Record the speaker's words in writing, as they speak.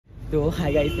तो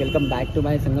hi guys, welcome back to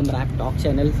my Sangam rap talk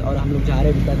channels. और हम लोग जा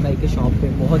रहे हैं विकास भाई के शॉप पे,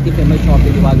 बहुत ही फेमस शॉप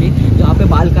है दिवा की, जहाँ पे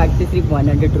बाल काटते सिर्फ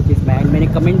 100 रुपीज़ में। एंड मैंने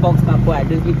कमेंट बॉक्स में आपको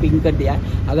एड्रेस भी पिन कर दिया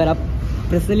है, अगर आप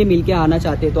पर्सनली मिलके आना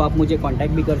चाहते हैं तो आप मुझे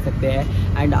कांटेक्ट भी कर सकते हैं।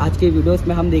 एंड आज के वीडियोस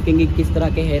में हम देखेंगे किस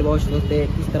तरह के हेयर वॉश होते हैं,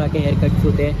 किस तरह के हेयर कट्स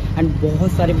होते हैं, एंड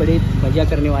बहुत सारे बड़े मज़ा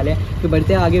करने वाले हैं। तो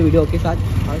बढ़ते हैं आगे वीडियो के साथ।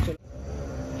 और चलो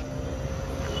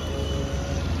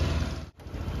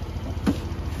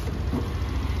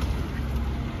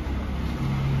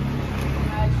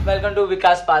वेलकम टू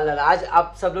विकास पार्लर। आज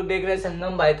आप सब लोग देख रहे हैं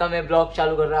संगम भाई का मैं ब्लॉग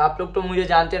चालू कर रहा हूँ। आप लोग तो मुझे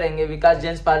जानते रहेंगे, विकास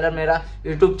जेंट्स पार्लर मेरा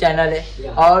यूट्यूब चैनल है।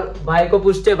 और भाई को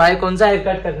पूछते भाई कौन सा हेयर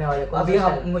कट करने वाले। अभी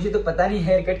हम मुझे तो पता नहीं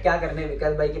हेयर कट क्या करने,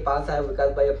 विकास भाई के पास आए, विकास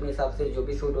भाई अपने हिसाब से जो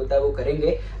भी सूट होता है वो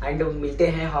करेंगे। एंड मिलते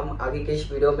हैं हम आगे के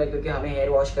इस वीडियो में, क्योंकि हमें हेयर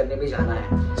वॉश करने भी जाना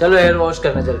है। चलो हेयर वॉश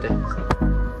करने चलते हैं।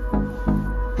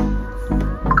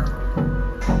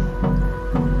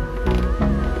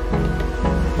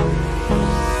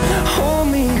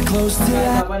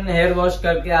 अपन हेयर वॉश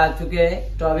करके आ चुके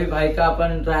हैं, तो अभी भाई का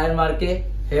अपन ड्रायर मार के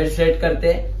हेयर सेट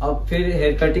करते हैं और फिर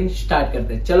हेयर कटिंग स्टार्ट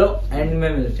करते हैं। चलो एंड में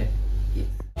मिलते हैं।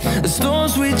 The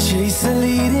storms we chase are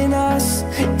leading us,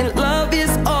 and love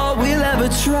is all we'll ever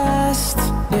trust.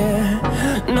 Yeah,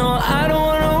 no, I don't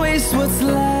wanna waste what's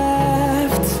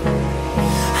left.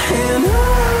 And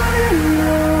on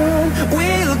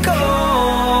we'll go,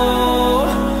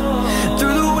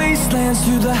 through the wastelands,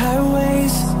 through the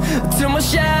highways, till my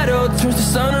shadow turns to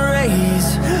sun rays.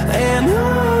 And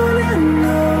on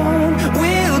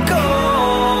we'll go,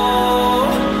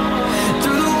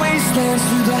 through the wastelands,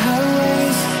 through the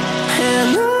highways.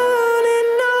 And on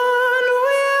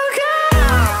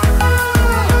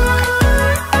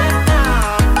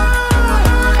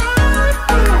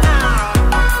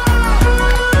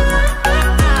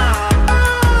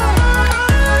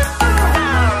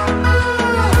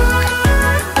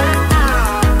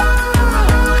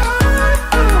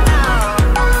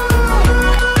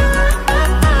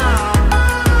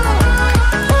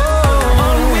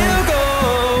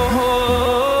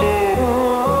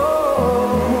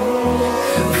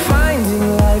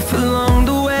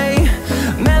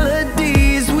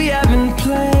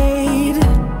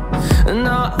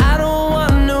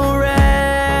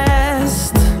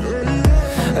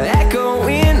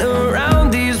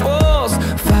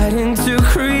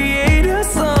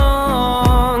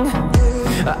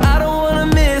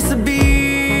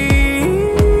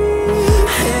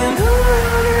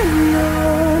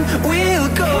we'll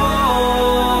go.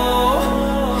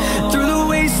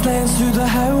 Through the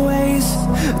highways,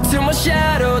 till my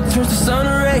shadow turns to sun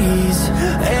rays.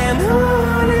 And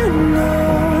on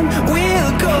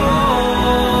we'll go,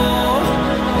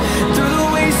 through the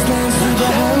wastelands, through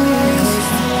the highways.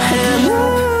 And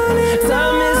on,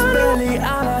 time is barely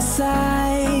on our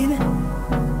side.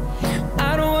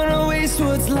 I don't wanna waste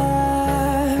what's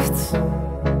left.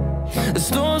 The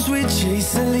storms we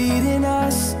chase are leading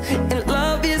us, and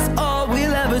love is all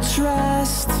we'll ever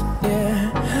trust. Yeah,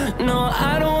 no,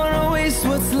 I don't wanna waste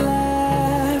what's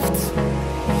left.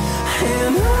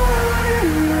 And on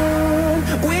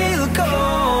we'll go,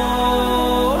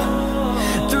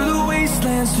 through the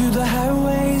wastelands, through the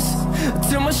highways,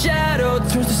 till my shadow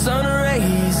turns to sun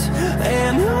rays.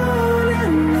 And on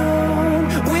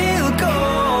we'll go,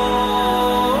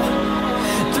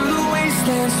 through the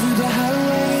wastelands, through the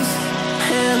highways.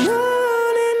 And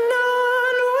on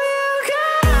we'll go.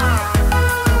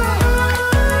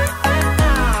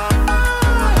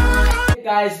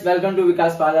 Guys, welcome to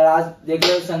Vikas parlour. आज देख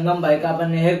रहे हो संगम भाई का अपन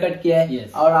ने hair cut किया है।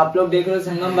 और आप लोग देख रहे हो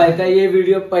संगम भाई का ये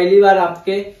वीडियो पहली बार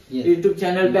आपके यूट्यूब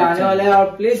चैनल पे आने वाला है। और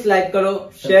प्लीज लाइक करो,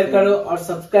 शेयर करो और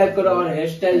सब्सक्राइब करो। और हेयर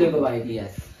स्टाइल देखो भाई की,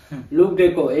 लुक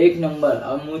देखो एक नंबर।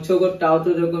 और मूंछों को टाव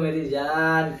तो देखो मेरी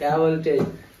जान, क्या बोलते।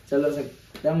 चलो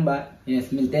एकदम बाय। यस,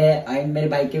 मिलते हैं। एंड मेरे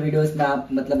भाई के वीडियोस में आप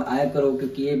मतलब आया करो,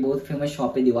 क्योंकि ये बहुत फेमस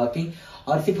शॉप है दिवा की,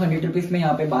 और सिर्फ 100 रुपीज में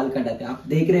यहाँ पे बाल कटाते हैं। आप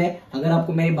देख रहे हैं, अगर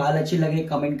आपको मेरे बाल अच्छे लगे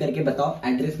कमेंट करके बताओ,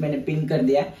 एड्रेस मैंने पिन कर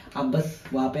दिया है, आप बस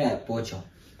वहाँ पे पहुंचो।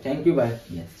 थैंक यू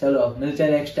भाई। चलो मिलते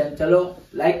हैं नेक्स्ट टाइम। चलो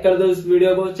लाइक कर दो इस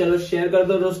वीडियो को, चलो शेयर कर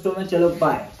दो दोस्तों में। चलो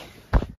बाय।